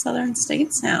all those southern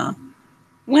states now.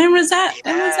 When was that?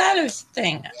 Yeah. When was that a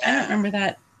thing? Yeah. I don't remember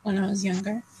that when I was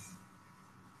younger.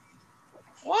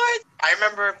 What? I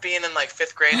remember being in like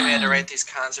 5th grade and we had to write these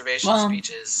conservation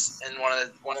speeches, and one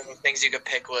of the things you could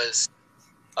pick was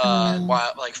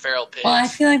wild, like feral pigs. Well, I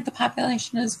feel like the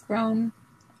population has grown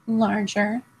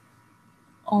larger,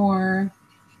 or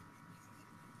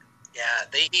yeah,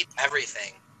 they eat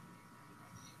everything.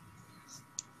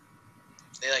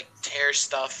 They like tear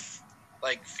stuff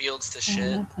like fields to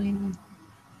shit.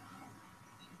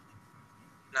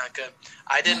 Not good.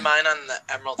 I did mine on the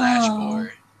Emerald Ash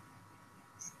Borer.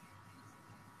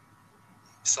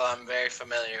 So I'm very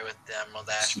familiar with the Emerald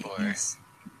Ash Borer.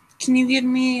 Can you give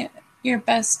me your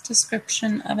best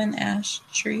description of an ash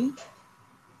tree?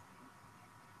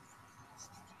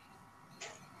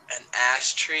 An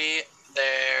ash tree,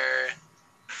 they're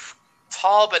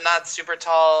tall but not super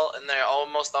tall, and they're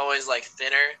almost always like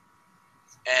thinner,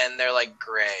 and they're like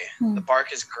gray. The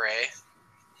bark is gray,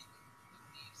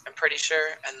 I'm pretty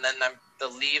sure, and then the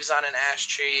leaves on an ash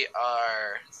tree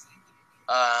are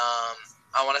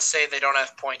I want to say they don't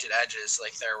have pointed edges,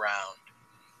 like they're round.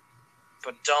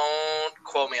 But don't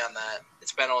quote me on that.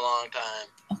 It's been a long time.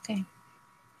 Okay.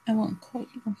 I won't quote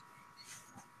you.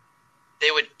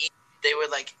 They would get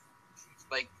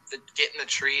in the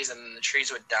trees, and then the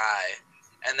trees would die.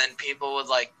 And then people would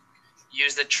like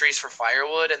use the trees for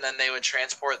firewood, and then they would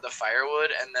transport the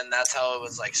firewood, and then that's how it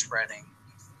was like spreading.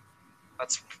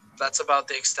 That's about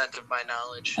the extent of my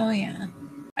knowledge. Oh yeah.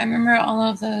 I remember all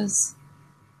of those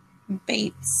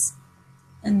baits,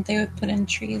 and they would put in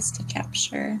trees to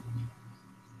capture.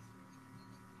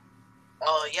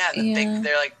 Oh yeah,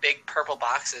 they're like big purple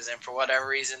boxes, and for whatever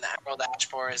reason, the Emerald Ash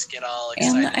Borers get all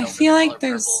excited. And I feel like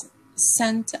there's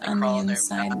scent on the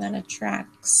inside that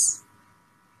attracts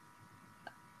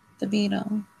the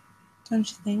beetle, don't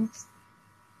you think?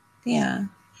 Yeah.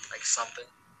 Like something.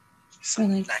 Or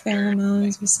like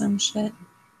pheromones or some shit.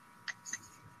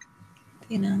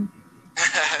 You know.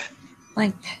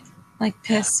 like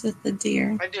piss with the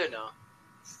deer. I do know.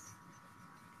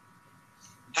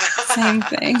 Same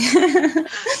thing.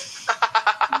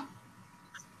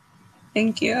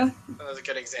 Thank you. That was a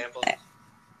good example.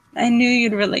 I knew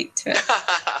you'd relate to it.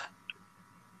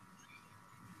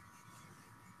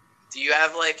 Do you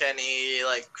have like any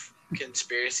like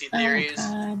conspiracy theories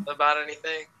about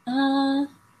anything?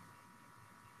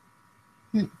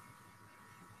 Can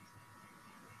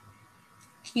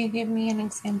you give me an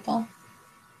example?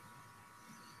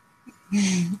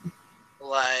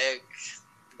 Like,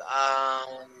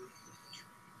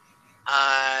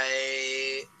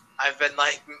 I've been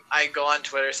like, I go on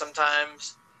Twitter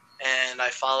sometimes, and I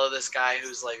follow this guy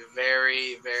who's like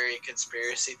very, very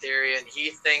conspiracy theory, and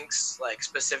he thinks like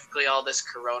specifically all this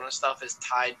Corona stuff is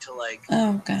tied to like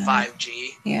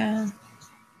 5G. Yeah.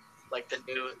 Like the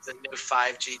new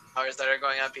 5G towers that are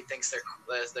going up. He thinks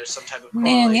there's some type of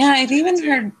man. Yeah, I've even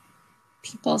heard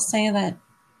people say that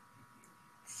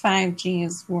 5G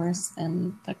is worse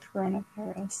than the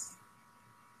coronavirus.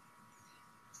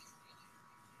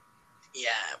 Yeah,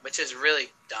 which is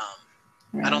really dumb.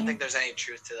 Right. I don't think there's any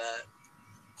truth to that.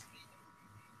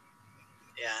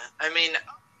 Yeah, I mean,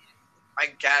 I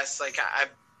guess, like, I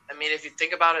mean, if you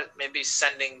think about it, maybe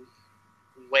sending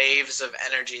waves of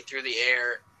energy through the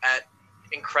air at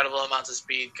incredible amounts of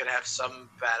speed could have some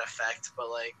bad effect, but,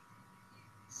 like,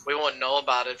 we won't know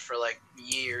about it for, like,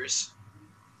 years.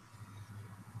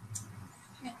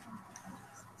 Yeah.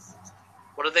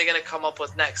 What are they going to come up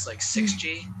with next? Like,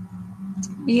 6G?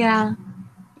 Yeah.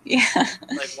 Yeah.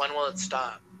 Like, when will it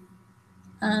stop?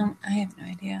 I have no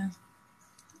idea.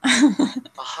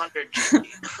 100G.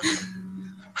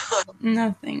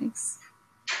 No thanks.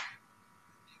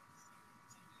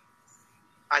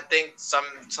 I think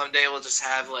someday we'll just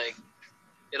have, like,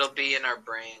 it'll be in our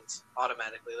brains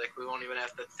automatically. Like, we won't even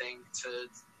have to think to.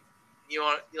 You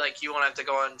won't have to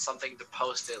go on something to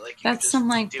post it. Like, you that's some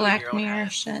like Black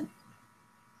Mirror shit.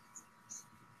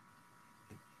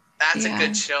 That's a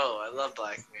good show. I love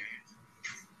Black Mirror.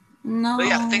 No. But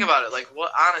yeah, think about it. Like,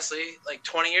 what? Honestly, like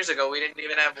 20 years ago, we didn't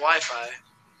even have Wi-Fi,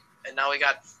 and now we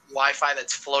got Wi-Fi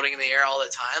that's floating in the air all the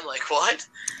time. Like, what?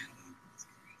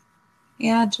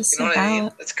 Yeah, just you know what I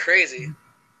mean? That's crazy.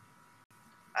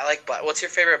 I like What's your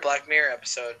favorite Black Mirror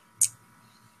episode?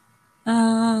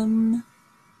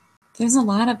 There's a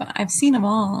lot of. I've seen them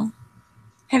all.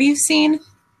 Have you seen?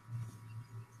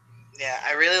 Yeah,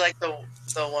 I really like the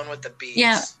one with the bees.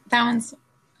 Yeah, that one's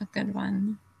a good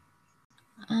one.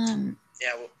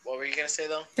 Yeah, what were you gonna say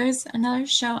though? There's another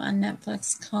show on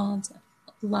Netflix called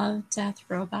Love, Death,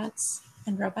 Robots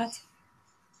and Robots.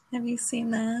 Have you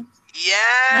seen that?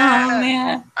 Yeah. Oh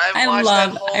man, I really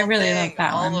love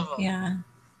that all one. Of them. Yeah,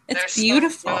 it's They're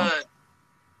beautiful. So good.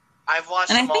 I've watched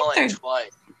them all like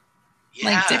twice. Yeah.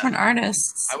 Like different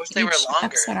artists. I wish they were longer.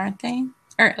 Episode, aren't they?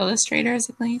 Or illustrators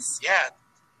at least. Yeah.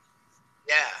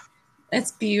 Yeah.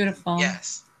 It's beautiful.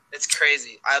 Yes, it's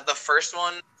crazy. The first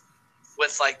one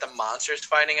with like the monsters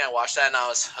fighting, I watched that and I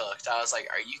was hooked. I was like,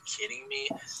 "Are you kidding me?"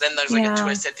 Then there's like a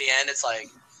twist at the end. It's like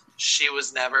she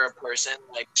was never a person.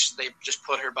 Like they just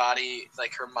put her body,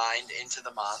 like her mind, into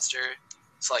the monster.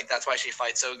 So like that's why she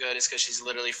fights so good. Is because she's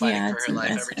literally fighting for her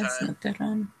life every time. It's a good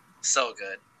one. So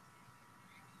good.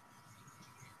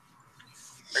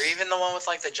 Or even the one with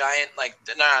like the giant, like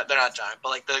they're not giant, but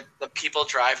like the people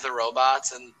drive the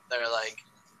robots and they're like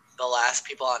the last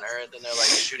people on Earth, and they're like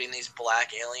shooting these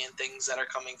black alien things that are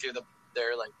coming through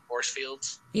their like force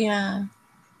fields. Yeah.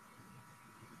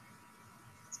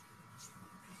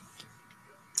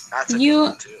 That's a good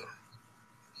one too.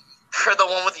 Or the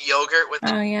one with yogurt when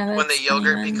the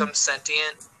yogurt becomes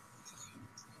sentient,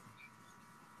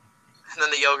 and then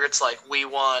the yogurt's like, "We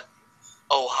want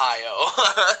Ohio."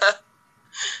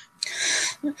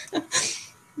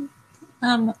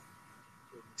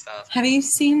 Have you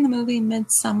seen the movie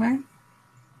Midsummer?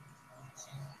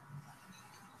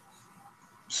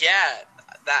 Yeah,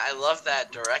 I love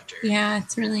that director. Yeah,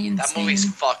 it's really insane. That movie's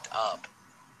fucked up.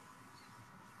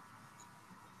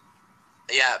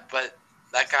 Yeah, but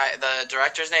that guy, the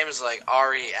director's name is like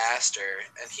Ari Aster,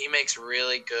 and he makes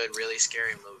really good, really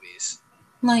scary movies.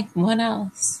 Like what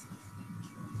else?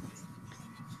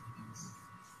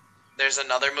 There's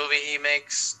another movie he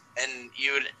makes, and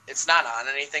it's not on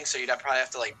anything, so you'd probably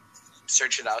have to like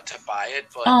search it out to buy it.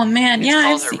 But oh man, it's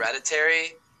called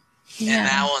Hereditary, and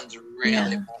that one's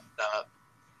really fucked up.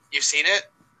 You've seen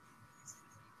it?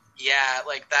 Yeah,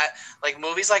 like that, like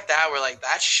movies like that where like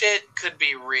that shit could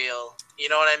be real. You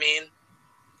know what I mean?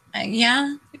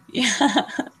 Yeah,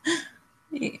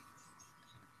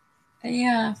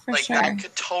 for like, sure. Like that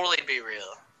could totally be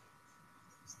real.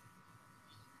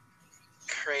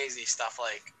 Crazy stuff,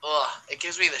 like, it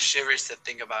gives me the shivers to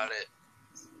think about it.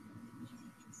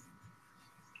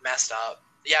 Messed up.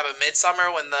 Yeah, but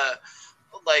Midsummer, when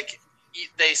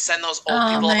they send those old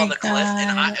people up on the cliff,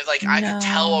 and I could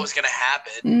tell what was gonna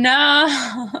happen. No.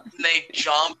 They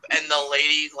jump, and the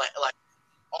lady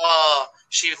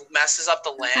she messes up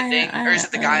the landing, or is it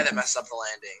the guy that messes up the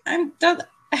landing?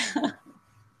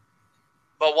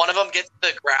 But one of them gets to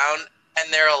the ground,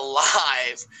 and they're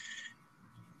alive.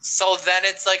 So then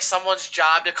it's like someone's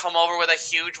job to come over with a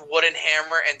huge wooden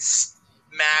hammer and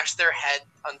mash their head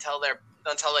until they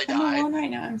I'm die. alone right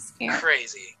now. I'm scared.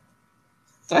 Crazy.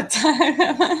 What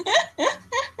time?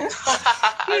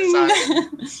 I'm sorry.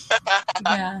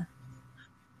 Yeah.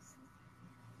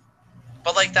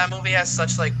 But like that movie has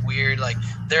such like weird like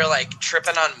they're like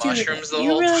tripping on mushrooms the you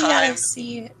whole really time. gotta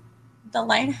see The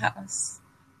Lighthouse.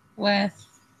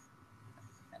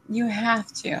 You have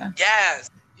to. Yes,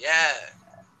 yeah.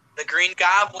 The Green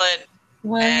Goblin.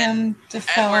 William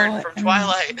Dafoe Edward from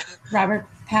Twilight. Robert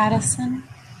Pattinson.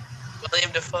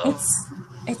 William Dafoe.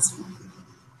 It's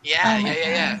Yeah, oh my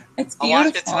yeah. God. It's I'll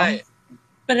beautiful. watch it tonight.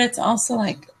 But it's also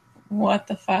like, what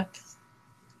the fuck?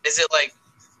 Is it like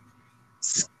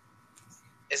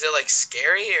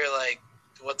scary or like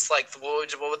what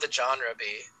would the genre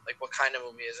be? Like what kind of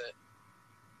movie is it?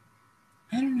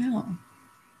 I don't know.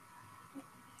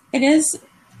 It is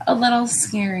a little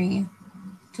scary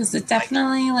because it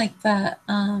definitely like the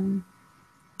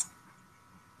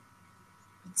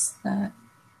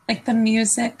the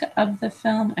music of the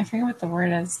film. I forget what the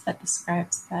word is that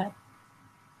describes that.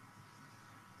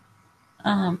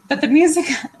 But the music,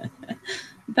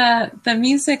 the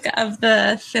music of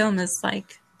the film is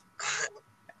like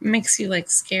makes you like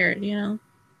scared, you know.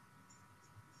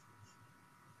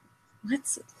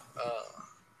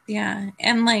 Yeah,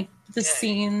 and like the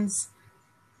scene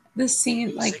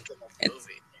like it's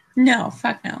no,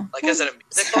 fuck no. Like is it a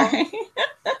musical?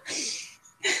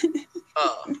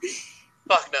 Oh,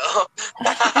 fuck no.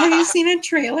 Have you seen a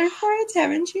trailer for it?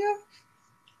 Haven't you?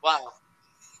 Wow.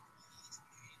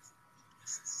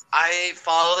 I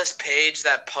follow this page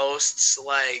that posts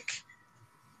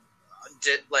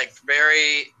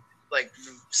very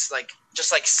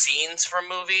just like scenes from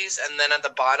movies, and then at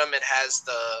the bottom it has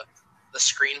the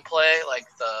screenplay, like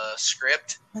the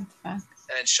script. What the fuck?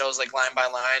 And it shows like line by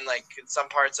line, like in some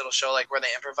parts it'll show like where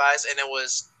they improvise, and it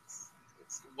was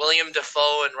William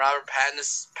Dafoe and Robert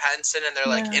Pattinson, and they're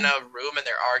like in a room and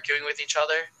they're arguing with each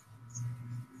other.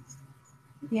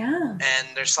 Yeah. And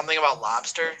there's something about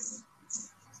lobster.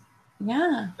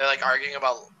 Yeah. They're like arguing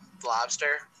about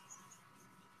lobster.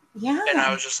 Yeah. And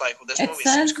I was just like, well, this movie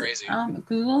seems crazy.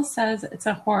 Google says it's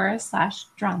a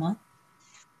horror/drama.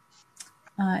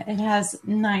 It has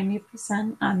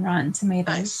 90% on Rotten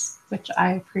Tomatoes, which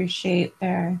I appreciate.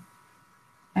 I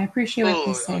appreciate what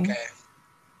they say. Okay.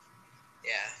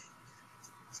 Yeah.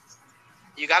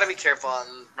 You got to be careful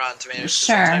on Rotten Tomatoes.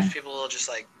 Sure. Sometimes people will just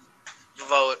like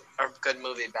vote a good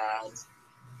movie bad.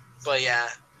 But yeah.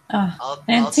 I'll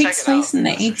it takes place in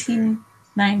the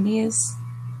 1890s.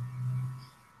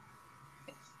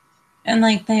 And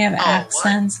like they have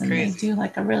accents and they do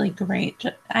like a really great,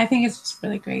 I think it's just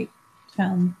really great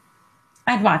film.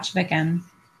 I'd watch it again.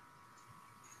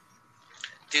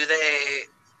 Are they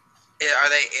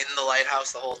in the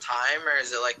lighthouse the whole time, or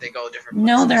is it like they go different places?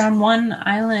 No, they're on one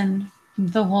island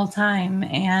the whole time,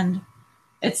 and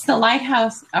it's the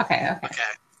lighthouse. Okay.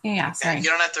 Yeah, sorry. You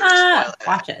don't have to spoil it.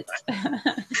 Watch it.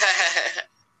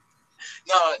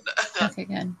 No. Okay,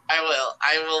 good.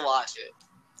 I will watch it.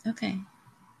 Okay.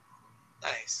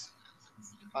 Nice.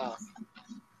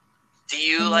 Do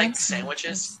you like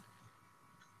sandwiches?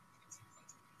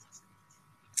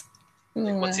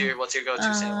 Like, what's your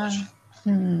go-to sandwich?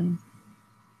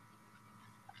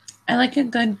 I like a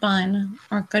good bun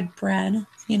or good bread,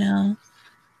 you know.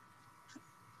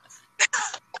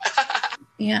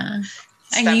 Yeah.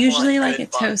 I usually like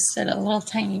it toasted a little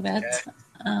tiny bit.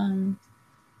 Okay.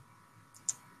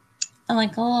 I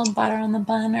like a little butter on the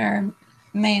bun or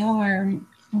mayo or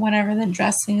whatever the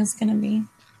dressing is going to be.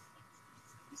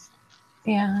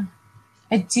 Yeah.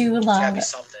 I do love it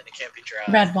can't be dry.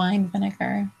 Red wine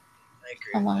vinegar. I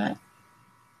agree a lot.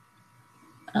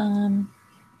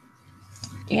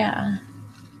 Yeah.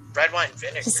 Red wine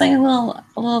vinegar. Just like a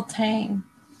little tang.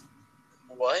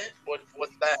 What?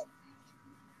 What's that?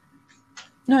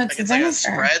 No, it's like vinegar. Like a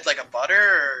spread, like a butter,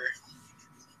 or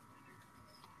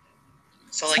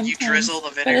so like you drizzle the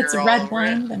vinegar. But it's red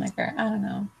wine vinegar. I don't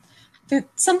know.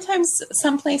 Sometimes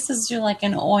some places do like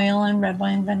an oil and red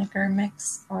wine vinegar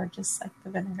mix, or just like the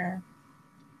vinegar.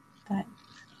 But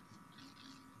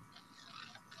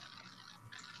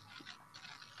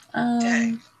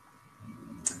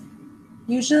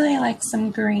usually I like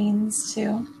some greens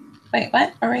too. Wait,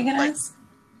 what? Are we gonna ask?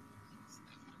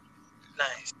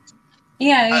 Nice.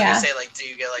 Yeah. I was gonna say, like, do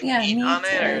you get like meat on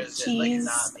it, or is cheese, it like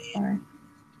not meat? Or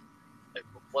like,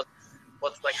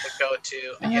 what's like the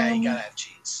go-to? Yeah, you gotta have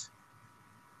cheese.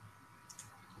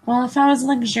 Well, if I was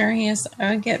luxurious, I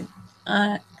would get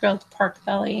grilled pork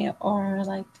belly or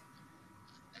like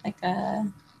a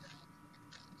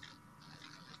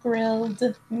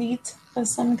grilled meat of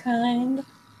some kind.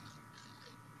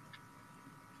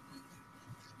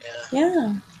 Yeah.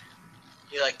 Yeah.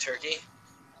 You like turkey?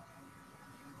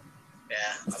 Yeah,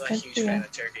 It's I'm a good huge for you. fan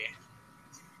of turkey.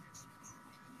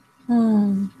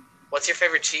 What's your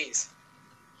favorite cheese?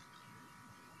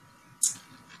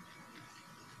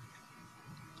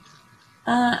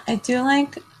 I do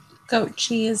like goat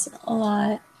cheese a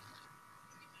lot.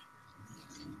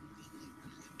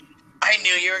 I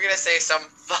knew you were gonna say some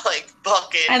like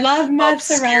fucking I love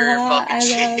obscure mozzarella. fucking I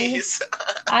cheese.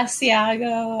 love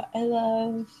Asiago. I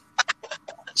love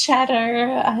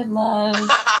cheddar. I love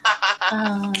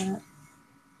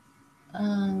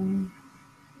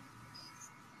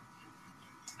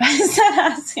I said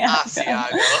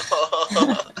Asiago.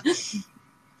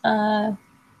 Asiago.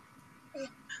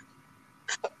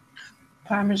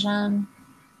 Parmesan.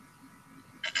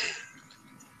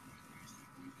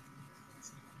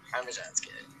 Parmesan's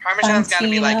good. Parmesan's gotta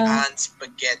be like Fontina. on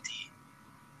spaghetti.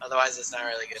 Otherwise, it's not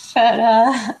really good.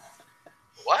 Feta.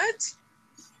 What?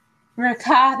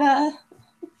 Ricotta.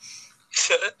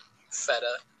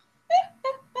 Feta.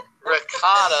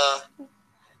 Ricotta.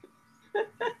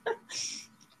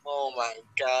 Oh my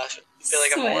gosh. I feel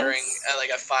like I'm ordering at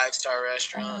like a 5-star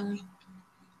restaurant.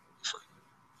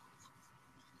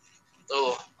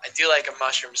 Oh, I do like a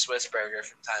mushroom Swiss burger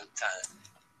from time to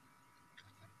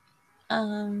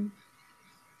time.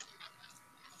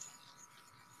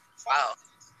 Wow.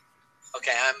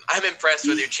 Okay, I'm impressed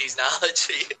with your cheese knowledge.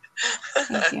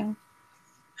 Thank you.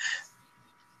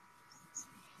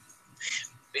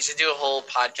 We should do a whole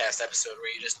podcast episode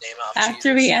where you just name off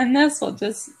After cheeses. we end this, we'll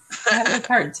just have a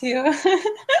part 2. Let's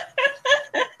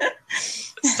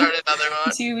start another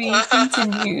one. To be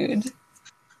continued.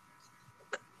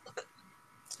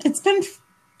 It's been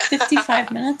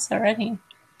 55 minutes already.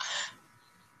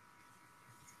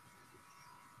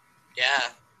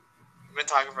 Yeah. We've been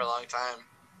talking for a long time.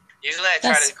 Usually I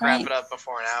try to wrap it up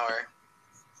before an hour.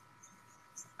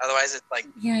 Otherwise it's like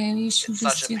you should it's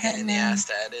just such do a pain that in the now. ass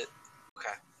to edit.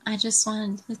 Okay. I just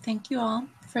wanted to thank you all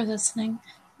for listening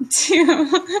to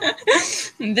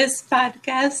this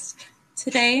podcast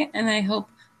today, and I hope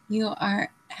you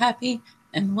are happy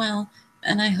and well,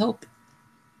 and I hope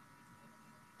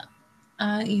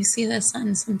you see the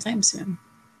sun sometime soon.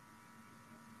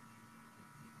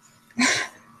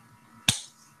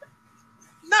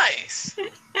 Nice.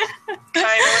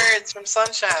 Kind words from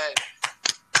Sunshine.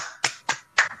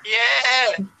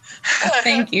 Yeah.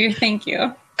 Thank you.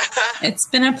 It's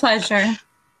been a pleasure,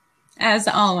 as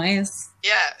always.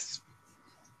 Yes.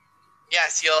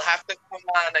 Yes, you'll have to come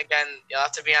on again. You'll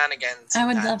have to be on again. I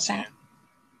would love that.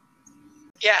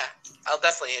 Yeah, I'll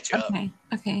definitely hit you up.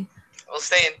 Okay. We'll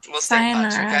stay in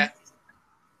touch, okay?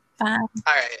 Bye. All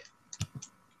right.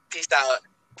 Peace out.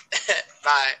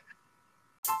 Bye.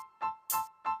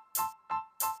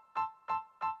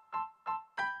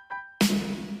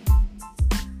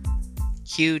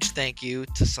 Huge thank you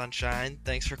to Sunshine.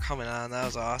 Thanks for coming on. That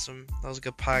was awesome. That was a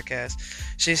good podcast.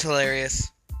 She's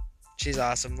hilarious. She's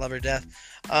awesome. Love her to death.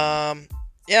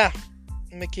 Yeah. I'm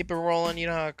gonna keep it rolling. You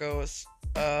know how it goes.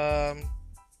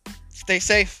 Stay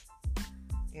safe.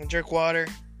 Drink water.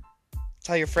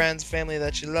 Tell your friends, family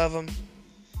that you love them.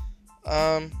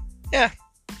 Yeah.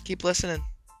 Keep listening.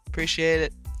 Appreciate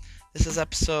it. This is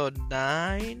episode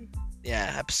 9.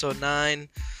 Yeah, episode 9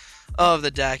 of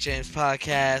the Dak James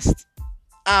podcast.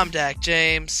 I'm Dak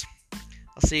James.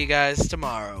 I'll see you guys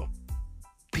tomorrow.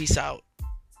 Peace out.